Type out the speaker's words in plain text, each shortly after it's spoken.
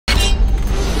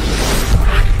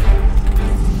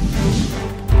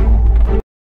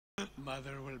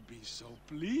Mother will be so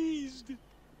pleased.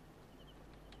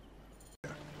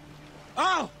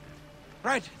 Oh!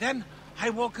 Right, then I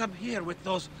woke up here with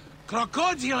those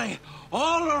crocodili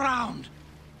all around.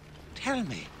 Tell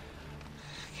me,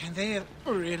 can they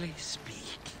really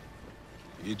speak?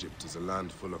 Egypt is a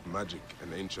land full of magic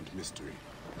and ancient mystery.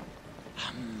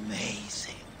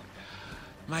 Amazing.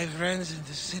 My friends in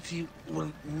the city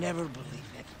will never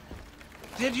believe it.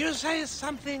 Did you say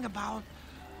something about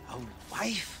a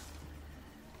wife?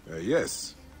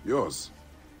 Yes, yours.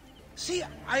 See,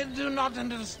 I do not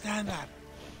understand that.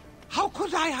 How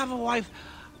could I have a wife?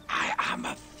 I am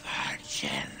a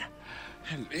virgin.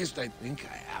 At least I think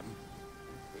I am.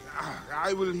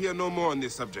 I will hear no more on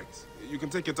this subject. You can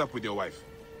take it up with your wife.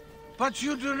 But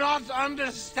you do not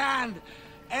understand.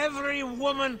 Every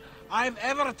woman I've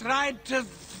ever tried to...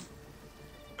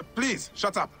 Please,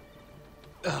 shut up.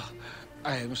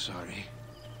 I am sorry.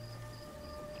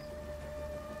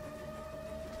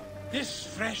 This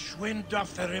fresh wind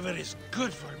off the river is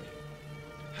good for me.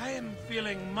 I am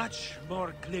feeling much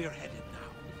more clear-headed now.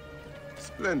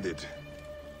 Splendid.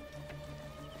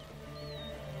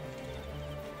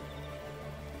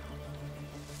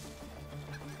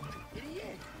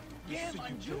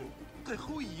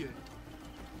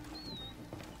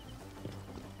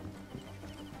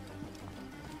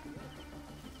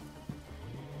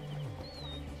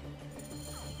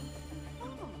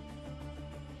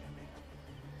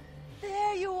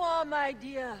 There you are, my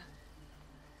dear.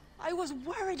 I was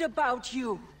worried about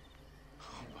you.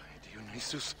 Oh, my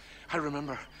Dionysus. I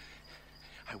remember.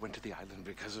 I went to the island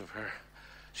because of her.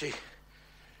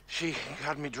 She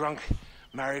got me drunk,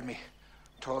 married me,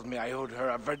 told me I owed her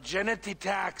a virginity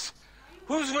tax.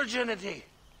 Whose virginity?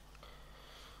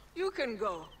 You can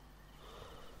go.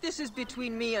 This is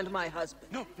between me and my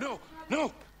husband. No,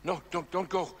 don't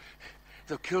go.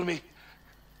 They'll kill me.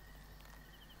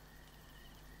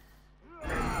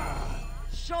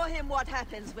 Show him what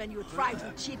happens when you try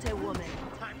to cheat a woman.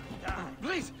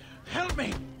 Please, help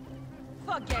me.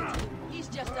 Forget him. He's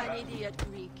just an idiot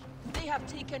Greek. They have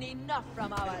taken enough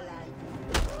from our land.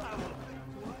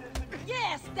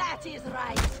 Yes, that is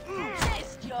right.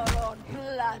 Taste your own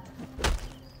blood.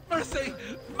 Mercy!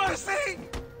 Mercy!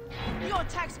 Your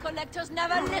tax collectors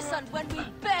never listened when we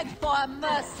begged for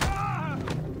mercy.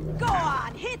 Go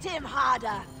on, hit him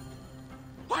harder.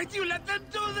 Why do you let them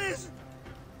do this?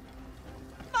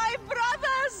 My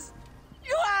brothers!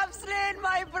 You have slain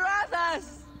my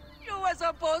brothers! You were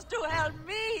supposed to help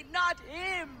me, not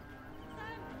him!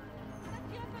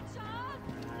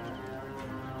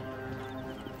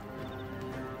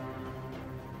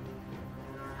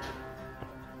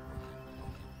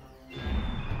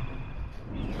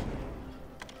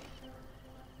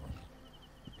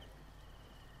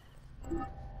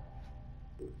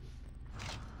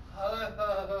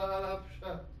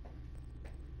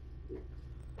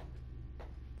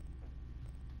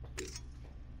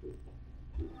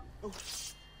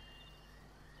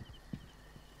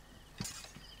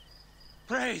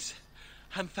 Praise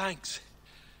and thanks.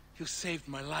 You saved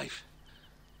my life.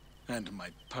 And my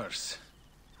purse.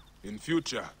 In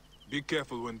future, be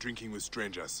careful when drinking with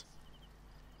strangers.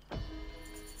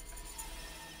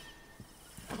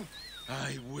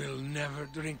 I will never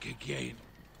drink again.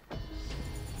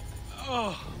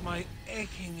 Oh, my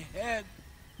aching head.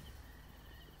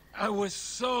 I was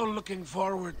so looking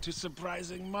forward to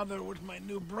surprising Mother with my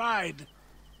new bride.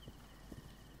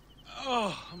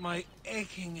 Oh, my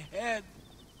aching head.